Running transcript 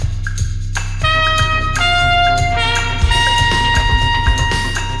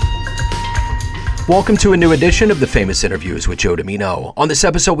Welcome to a new edition of the Famous Interviews with Joe Dimino. On this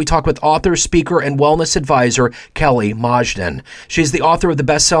episode, we talk with author, speaker, and wellness advisor Kelly Majdan. She's the author of the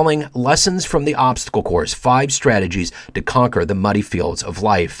best-selling Lessons from the Obstacle Course, 5 Strategies to Conquer the Muddy Fields of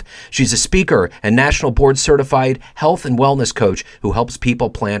Life. She's a speaker and national board-certified health and wellness coach who helps people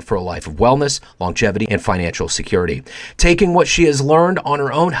plan for a life of wellness, longevity, and financial security. Taking what she has learned on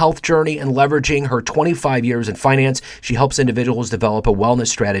her own health journey and leveraging her 25 years in finance, she helps individuals develop a wellness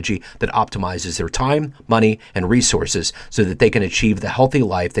strategy that optimizes their time, money, and resources so that they can achieve the healthy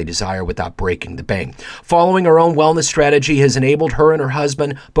life they desire without breaking the bank. Following her own wellness strategy has enabled her and her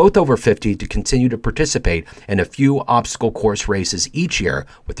husband, both over 50, to continue to participate in a few obstacle course races each year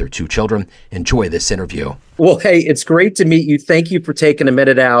with their 2 children. Enjoy this interview. Well, hey, it's great to meet you. Thank you for taking a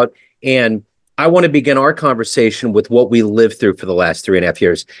minute out. And I want to begin our conversation with what we lived through for the last 3.5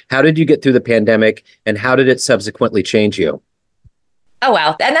 years. How did you get through the pandemic, and how did it subsequently change you? Oh,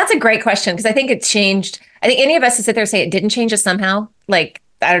 wow. And that's a great question, because I think it changed. I think any of us who sit there and say it didn't change us somehow, like,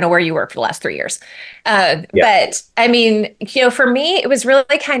 I don't know where you were for the last 3 years. But I mean, for me, it was really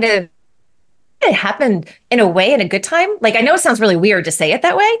kind of, it happened in a way in a good time. Like, I know it sounds really weird to say it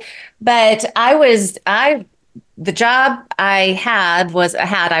that way, but the job I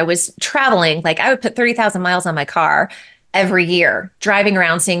was traveling. Like, I would put 30,000 miles on my car every year, driving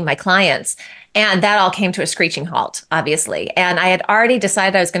around, seeing my clients. And that all came to a screeching halt, obviously. And I had already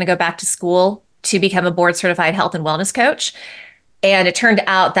decided I was going to go back to school to become a board certified health and wellness coach. And it turned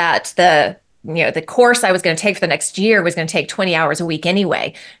out that the course I was going to take for the next year was going to take 20 hours a week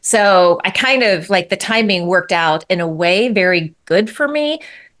anyway. So I kind of, like, the timing worked out in a way very good for me,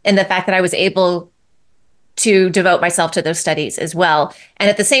 in the fact that I was able to devote myself to those studies as well. And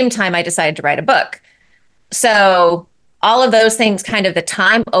at the same time, I decided to write a book. So all of those things, kind of, the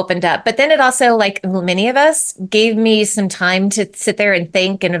time opened up. But then it also, like many of us, gave me some time to sit there and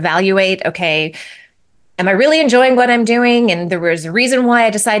think and evaluate, okay, am I really enjoying what I'm doing? And there was a reason why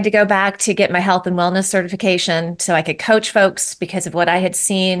I decided to go back to get my health and wellness certification, so I could coach folks because of what I had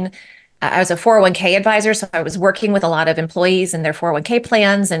seen. I was a 401k advisor, so I was working with a lot of employees and their 401k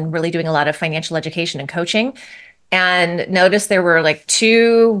plans and really doing a lot of financial education and coaching. And noticed there were, like,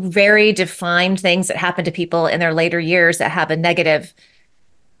 2 very defined things that happen to people in their later years that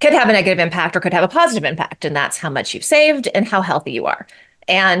could have a negative impact or could have a positive impact. And that's how much you've saved and how healthy you are.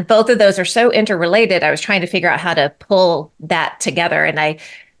 And both of those are so interrelated. I was trying to figure out how to pull that together. And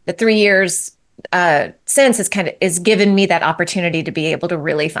the 3 years since has given me that opportunity to be able to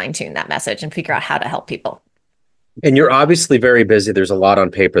really fine tune that message and figure out how to help people. And you're obviously very busy. There's a lot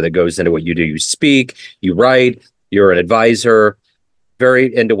on paper that goes into what you do. You speak, you write, you're an advisor,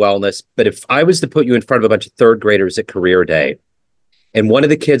 very into wellness. But if I was to put you in front of a bunch of 3rd graders at Career Day, and one of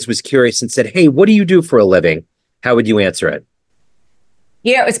the kids was curious and said, "Hey, what do you do for a living?" how would you answer it?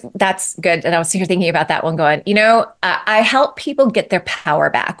 That's good. And I was here thinking about that one going, I help people get their power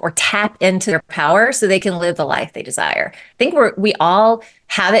back, or tap into their power so they can live the life they desire. I think we all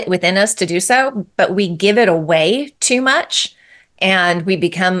have it within us to do so, but we give it away too much, and we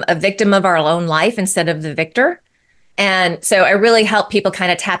become a victim of our own life instead of the victor. And so I really help people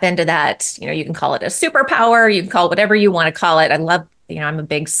kind of tap into that. You can call it a superpower, you can call it whatever you want to call it. I love, I'm a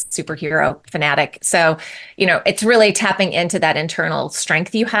big superhero fanatic. So, it's really tapping into that internal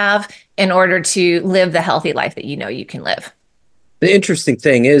strength you have in order to live the healthy life that you can live. The interesting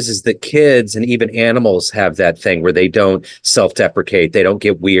thing is that kids and even animals have that thing where they don't self-deprecate. They don't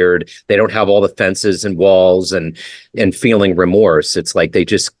get weird. They don't have all the fences and walls and feeling remorse. It's like they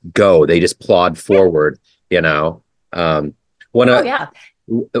just go. They just plod forward, One of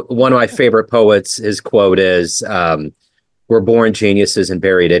my favorite poets, his quote is, "We're born geniuses and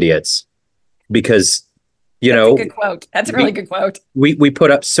buried idiots," because, That's a good quote. That's a really good quote. We put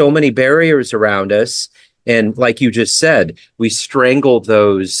up so many barriers around us. And like you just said, we strangle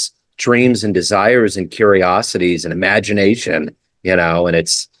those dreams and desires and curiosities and imagination, and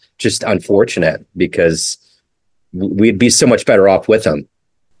it's just unfortunate because we'd be so much better off with them.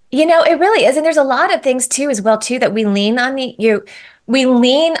 It really is. And there's a lot of things too, that we lean on we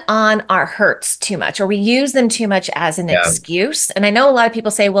lean on our hurts too much, or we use them too much as an excuse. And I know a lot of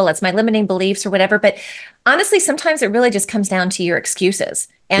people say, well, it's my limiting beliefs or whatever, but honestly, sometimes it really just comes down to your excuses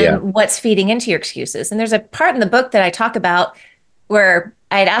and what's feeding into your excuses. And there's a part in the book that I talk about where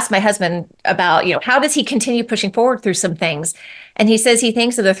I had asked my husband about, how does he continue pushing forward through some things? And he says he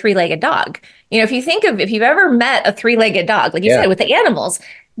thinks of the 3-legged dog. If you've ever met a 3-legged dog, like you said, with the animals,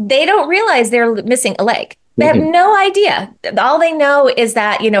 they don't realize they're missing a leg. They have no idea. All they know is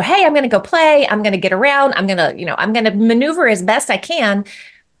that, hey, I'm going to go play. I'm going to get around. I'm going to maneuver as best I can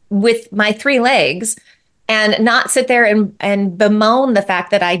with my 3 legs. and not sit there and bemoan the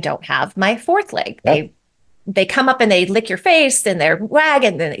fact that I don't have my fourth leg. Yep. They come up and they lick your face and they're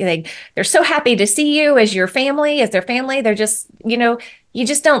wagging. They're so happy to see you as your family, as their family. They're just,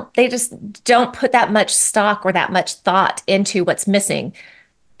 they just don't put that much stock or that much thought into what's missing.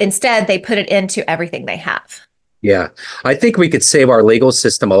 Instead, they put it into everything they have. Yeah. I think we could save our legal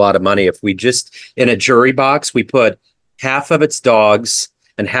system a lot of money if we just, in a jury box, we put half of its dogs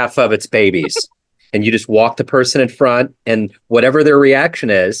and half of its babies. And you just walk the person in front and whatever their reaction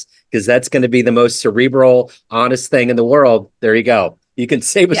is, because that's going to be the most cerebral, honest thing in the world. There you go. You can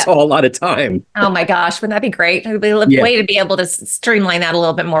save us all a lot of time. Oh my gosh, wouldn't that be great? A way to be able to streamline that a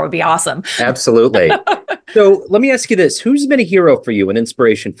little bit more would be awesome. Absolutely. So let me ask you this. Who's been a hero for you, an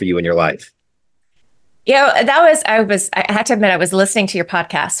inspiration for you in your life? I had to admit, I was listening to your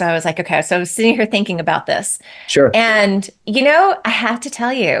podcast. So I was like, okay, so I was sitting here thinking about this. Sure. And, I have to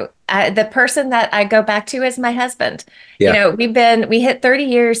tell you, the person that I go back to is my husband. Yeah. We hit 30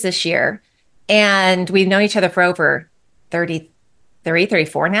 years this year and we've known each other for over 33,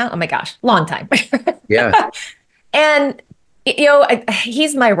 34 now. Oh my gosh, long time. Yeah. And,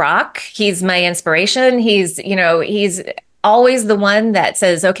 he's my rock. He's my inspiration. He's always the one that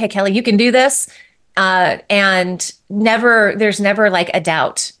says, okay, Kelly, you can do this. And there's never like a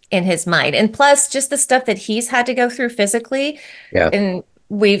doubt in his mind. And plus just the stuff that he's had to go through physically. Yeah. And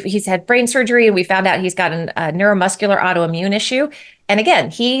he's had brain surgery and we found out he's got a neuromuscular autoimmune issue. And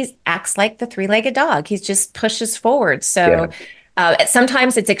again, he acts like the three-legged dog. He just pushes forward. So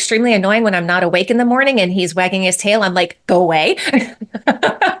sometimes it's extremely annoying when I'm not awake in the morning and he's wagging his tail. I'm like, go away.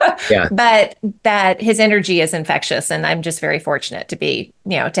 Yeah. But that his energy is infectious. And I'm just very fortunate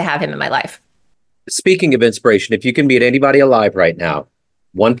to have him in my life. Speaking of inspiration, if you can meet anybody alive right now,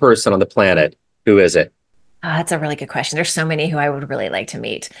 one person on the planet, who is it? That's a really good question. There's so many who I would really like to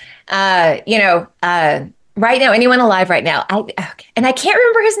meet. Right now, anyone alive right now, and I can't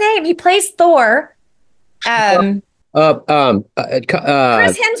remember his name. He plays Thor. Chris Hemsworth.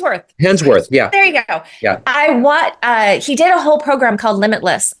 Hemsworth, yeah. There you go. Yeah. He did a whole program called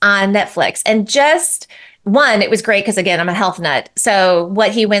Limitless on Netflix, and just one, it was great because again, I'm a health nut. So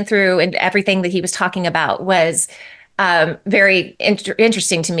what he went through and everything that he was talking about was very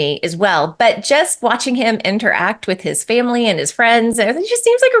interesting to me as well. But just watching him interact with his family and his friends, it just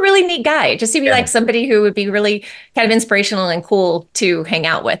seems like a really neat guy. It just seems like somebody who would be really kind of inspirational and cool to hang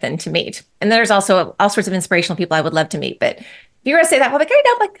out with and to meet. And there's also all sorts of inspirational people I would love to meet. But if you were to say that,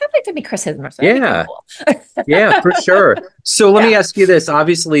 I'd like to meet Chris Hemsworth. Yeah. Cool. Yeah, for sure. So let me ask you this.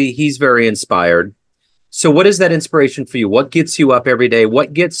 Obviously, he's very inspired. So what is that inspiration for you? What gets you up every day?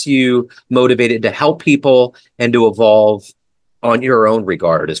 What gets you motivated to help people and to evolve on your own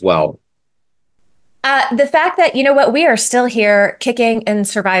regard as well? The fact that, we are still here kicking and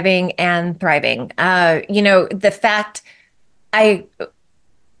surviving and thriving. The fact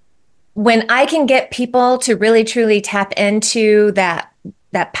when I can get people to really, truly tap into that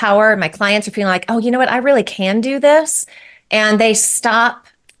power, my clients are feeling like, oh, you know what? I really can do this. And they stop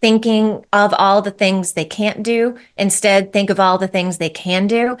thinking of all the things they can't do, instead think of all the things they can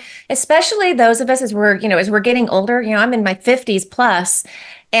do, especially those of us as we're getting older. I'm in my 50s plus,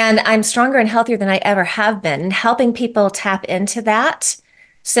 and I'm stronger and healthier than I ever have been. And helping people tap into that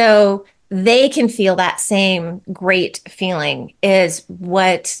so they can feel that same great feeling is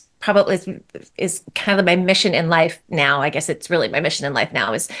what probably is kind of my mission in life now. I guess it's really my mission in life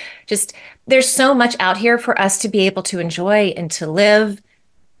now is just, there's so much out here for us to be able to enjoy and to live.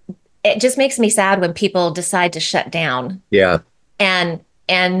 It just makes me sad when people decide to shut down. Yeah. And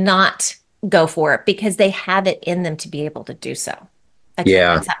not go for it because they have it in them to be able to do so.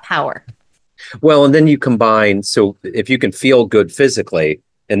 It's that power. Well, and then you combine, so if you can feel good physically,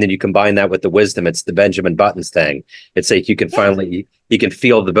 and then you combine that with the wisdom, it's the Benjamin Buttons thing. It's like you can you can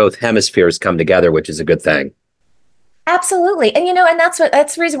feel the both hemispheres come together, which is a good thing. Absolutely. And and that's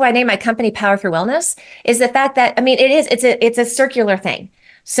the reason why I named my company Power Through Wellness is the fact that, it's a circular thing.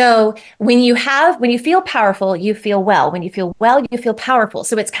 So when you feel powerful, you feel well. When you feel well, you feel powerful.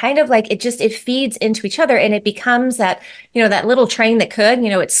 So it's kind of like it feeds into each other and it becomes that, that little train that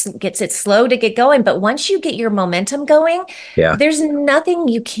it gets it slow to get going. But once you get your momentum going, there's nothing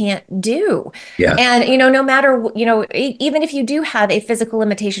you can't do. Yeah. And, no matter, even if you do have a physical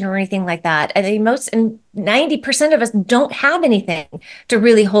limitation or anything like that, I think 90% of us don't have anything to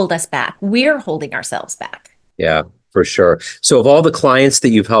really hold us back. We're holding ourselves back. Yeah. For sure. So of all the clients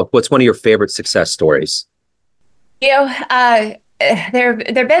that you've helped, what's one of your favorite success stories? There have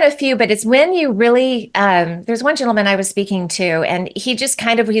been a few, but it's when you really, there's one gentleman I was speaking to and he just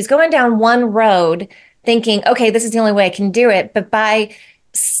he's going down one road thinking, okay, this is the only way I can do it. But by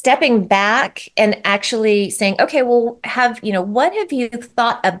stepping back and actually saying, okay, well, what have you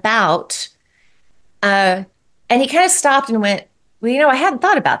thought about? And he kind of stopped and went, well, I hadn't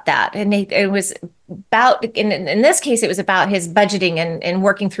thought about that. And it was about, in this case, it was about his budgeting and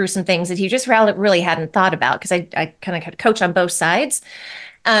working through some things that he just really hadn't thought about, because I kind of coach on both sides.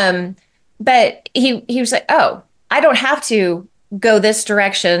 Um, but he was like, oh, I don't have to go this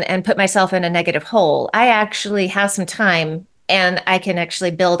direction and put myself in a negative hole. I actually have some time and I can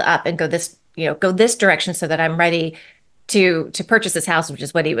actually build up and go this direction so that I'm ready to purchase this house, which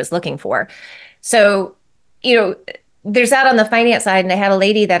is what he was looking for. So, you know, there's that on the finance side. And I had a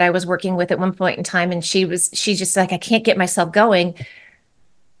lady that I was working with at one point in time, and she's just like, I can't get myself going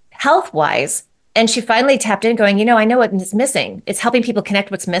health wise. And she finally tapped in going, I know what is missing. It's helping people connect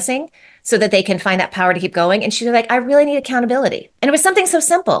what's missing so that they can find that power to keep going. And she was like, I really need accountability. And it was something so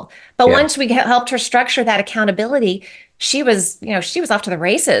simple. But Yeah. once we helped her structure that accountability, she was off to the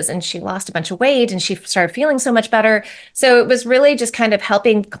races, and she lost a bunch of weight and she started feeling so much better. So it was really just kind of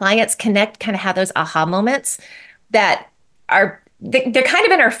helping clients connect, kind of have those aha moments that they're kind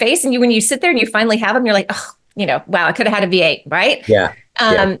of in our face. And when you sit there and you finally have them, you're like, oh, wow, I could have had a V8, right? Yeah.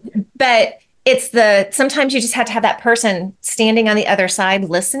 Yeah. But sometimes you just have to have that person standing on the other side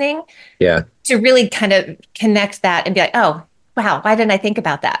listening, Yeah. to really kind of connect that and be like, oh, wow, why didn't I think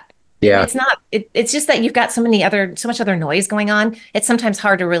about that? Yeah. It's just that you've got so much other noise going on. It's sometimes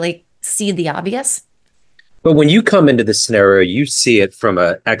hard to really see the obvious. But when you come into this scenario, you see it from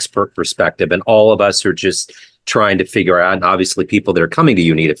an expert perspective, and all of us are just trying to figure out, and obviously people that are coming to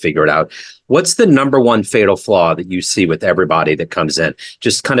you need to figure it out. What's the number one fatal flaw that you see with everybody that comes in?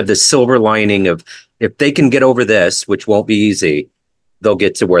 Just kind of the silver lining of, if they can get over this, which won't be easy, they'll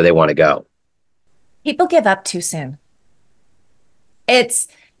get to where they want to go. People give up too soon. It's,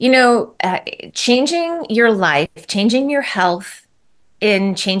 changing your life, changing your health,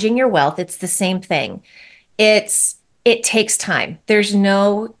 and changing your wealth. It's the same thing. It takes time. There's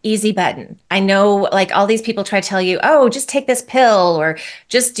no easy button. I know, like, all these people try to tell you, oh, just take this pill, or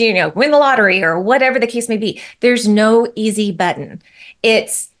just, win the lottery, or whatever the case may be. There's no easy button.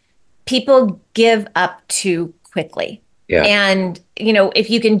 It's people give up too quickly. Yeah. And, if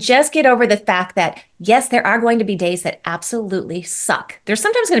you can just get over the fact that, yes, there are going to be days that absolutely suck. There's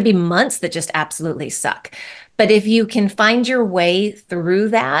sometimes going to be months that just absolutely suck. But if you can find your way through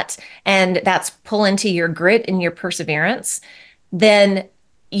that, and that's pull into your grit and your perseverance, then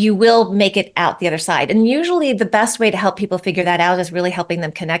you will make it out the other side. And usually the best way to help people figure that out is really helping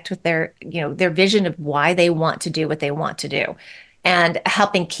them connect with their vision of why they want to do what they want to do, and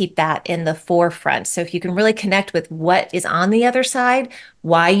helping keep that in the forefront. So if you can really connect with what is on the other side,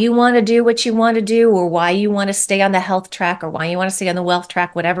 why you want to do what you want to do, or why you want to stay on the health track, or why you want to stay on the wealth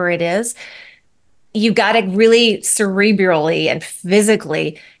track, whatever it is, you got to really cerebrally and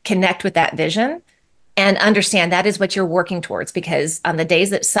physically connect with that vision and understand that is what you're working towards. Because on the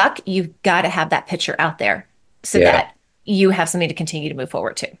days that suck, you've got to have that picture out there so that you have something to continue to move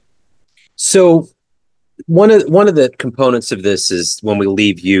forward to. So one of the components of this is when we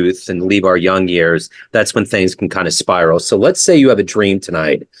leave youth and leave our young years, that's when things can kind of spiral. So let's say you have a dream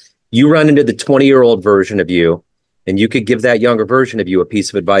tonight. You run into the 20-year-old version of you, and you could give that younger version of you a piece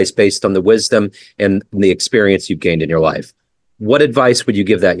of advice based on the wisdom and the experience you've gained in your life. What advice would you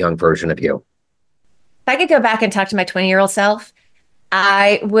give that young version of you? If I could go back and talk to my 20-year-old self,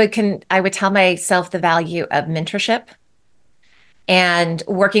 I would tell myself the value of mentorship and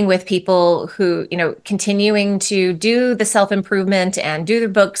working with people who, continuing to do the self-improvement and do the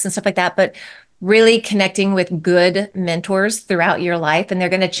books and stuff like that, but really connecting with good mentors throughout your life. And they're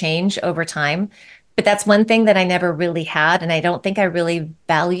going to change over time. But that's one thing that I never really had. And I don't think I really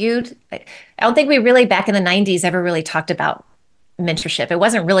valued. I don't think we really, back in the 90s, ever really talked about mentorship. It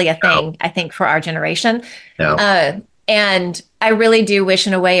wasn't really a thing, I think, for our generation. No. And I really do wish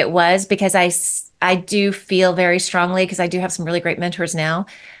in a way it was, because I do feel very strongly, because I do have some really great mentors now.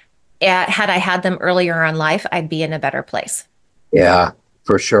 Had I had them earlier in life, I'd be in a better place. Yeah,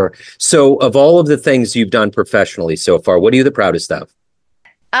 for sure. So of all of the things you've done professionally so far, what are you the proudest of?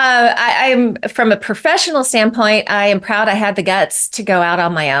 I'm from a professional standpoint, I am proud I had the guts to go out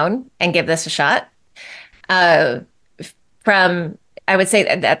on my own and give this a shot. I would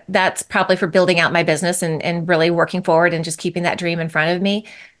say that's probably for building out my business and really working forward and just keeping that dream in front of me.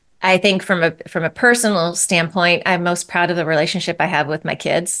 I think from a personal standpoint, I'm most proud of the relationship I have with my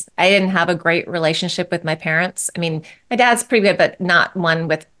kids. I didn't have a great relationship with my parents. I mean, my dad's pretty good, but not one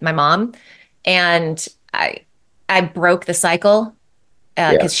with my mom. And I broke the cycle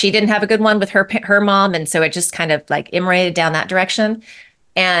because she didn't have a good one with her mom. And so it just kind of like emanated down that direction.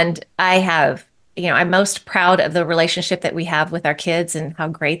 And I have, I'm most proud of the relationship that we have with our kids and how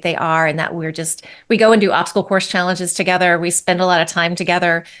great they are, and that we go and do obstacle course challenges together. We spend a lot of time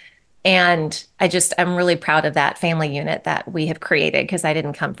together. And I'm really proud of that family unit that we have created, because I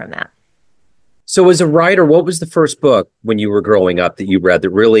didn't come from that. So as a writer, what was the first book when you were growing up that you read that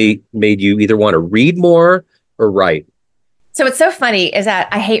really made you either want to read more or write? So what's so funny is that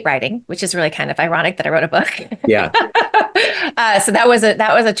I hate writing, which is really kind of ironic that I wrote a book. Yeah. So that was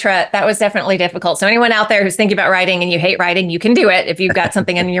definitely difficult. So anyone out there who's thinking about writing and you hate writing, you can do it if you've got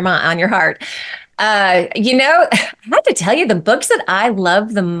something on your heart. I have to tell you, the books that I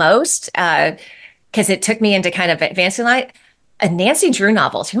love the most, because it took me into kind of advancing life, Nancy Drew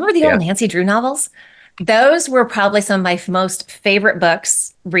novels. You remember the old Nancy Drew novels? Those were probably some of my most favorite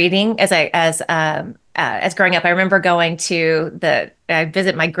books reading as growing up. I remember going to I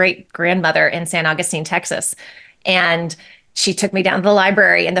visit my great grandmother in San Augustine, Texas, and she took me down to the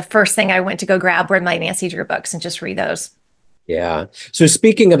library, and the first thing I went to go grab were my Nancy Drew books and just read those. Yeah. So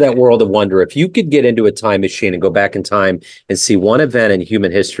speaking of that world of wonder, if you could get into a time machine and go back in time and see one event in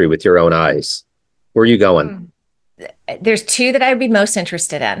human history with your own eyes, where are you going? There's two that I would be most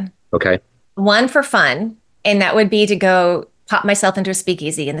interested in. Okay. One for fun, and that would be to go pop myself into a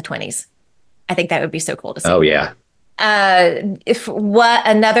speakeasy in the 20s. I think that would be so cool to see. Oh, yeah.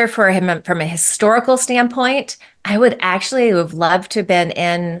 Another for him from a historical standpoint, I would actually have loved to have been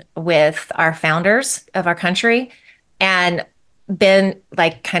in with our founders of our country and been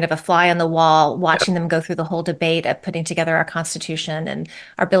like kind of a fly on the wall, watching them go through the whole debate of putting together our Constitution and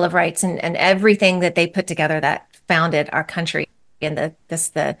our Bill of Rights and everything that they put together that founded our country, and the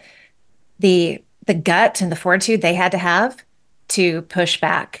gut and the fortitude they had to have to push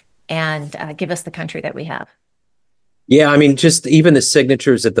back and give us the country that we have. Yeah, I mean, just even the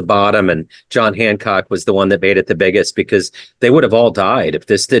signatures at the bottom, and John Hancock was the one that made it the biggest, because they would have all died if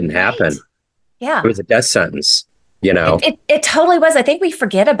this didn't happen. Right. Yeah. It was a death sentence. It totally was. I think we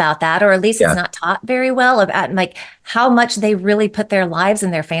forget about that, or at least it's not taught very well about like how much they really put their lives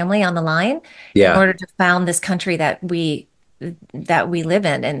and their family on the line in order to found this country that we live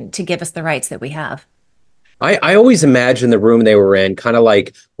in and to give us the rights that we have. I always imagine the room they were in kind of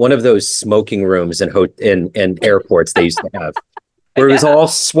like one of those smoking rooms in airports they used to have, where it was all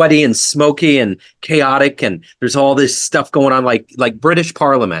sweaty and smoky and chaotic, and there's all this stuff going on, like British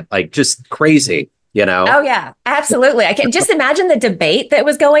Parliament, like just crazy. Oh, yeah, absolutely. I can just imagine the debate that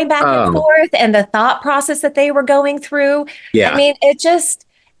was going back and forth and the thought process that they were going through. Yeah. I mean, I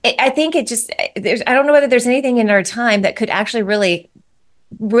don't know whether there's anything in our time that could actually really,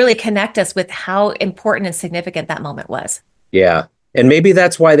 really connect us with how important and significant that moment was. Yeah. And maybe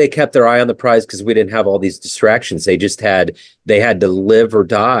that's why they kept their eye on the prize, because we didn't have all these distractions. They had to live or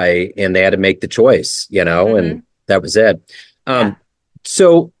die, and they had to make the choice, and that was it.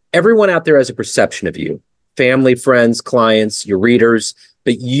 So everyone out there has a perception of you, family, friends, clients, your readers,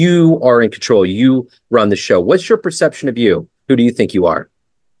 but you are in control. You run the show. What's your perception of you? Who do you think you are?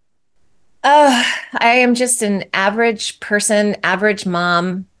 I am just an average person, average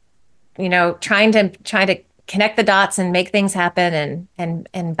mom, trying to connect the dots and make things happen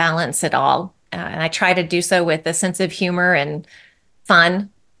and balance it all. And I try to do so with a sense of humor and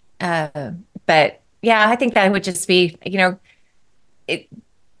fun. But yeah, I think that would just be,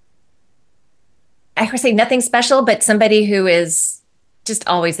 I would say nothing special, but somebody who is just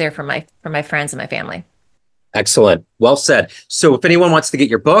always there for my friends and my family. Excellent. Well said. So if anyone wants to get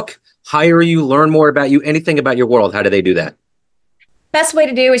your book, hire you, learn more about you, anything about your world, how do they do that? Best way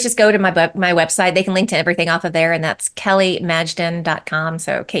to do is just go to my website. They can link to everything off of there, and that's kellymajdan.com.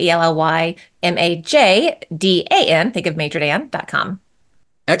 So KELLYMAJDAN, think of Majdan.com.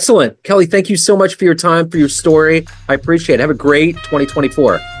 Excellent. Kelly, thank you so much for your time, for your story. I appreciate it. Have a great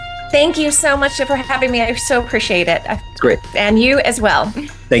 2024. Thank you so much for having me. I so appreciate it. It's great. And you as well.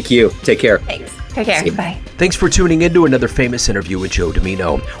 Thank you. Take care. Thanks. Take care. Bye. Thanks for tuning in to another famous interview with Joe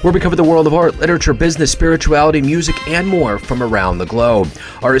Dimino, where we cover the world of art, literature, business, spirituality, music, and more from around the globe.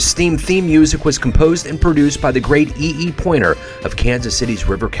 Our esteemed theme music was composed and produced by the great E.E. Pointer of Kansas City's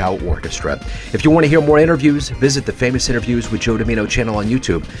River Cow Orchestra. If you want to hear more interviews, visit the Famous Interviews with Joe Dimino channel on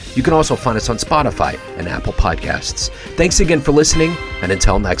YouTube. You can also find us on Spotify and Apple Podcasts. Thanks again for listening, and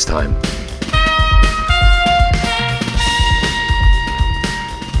until next time.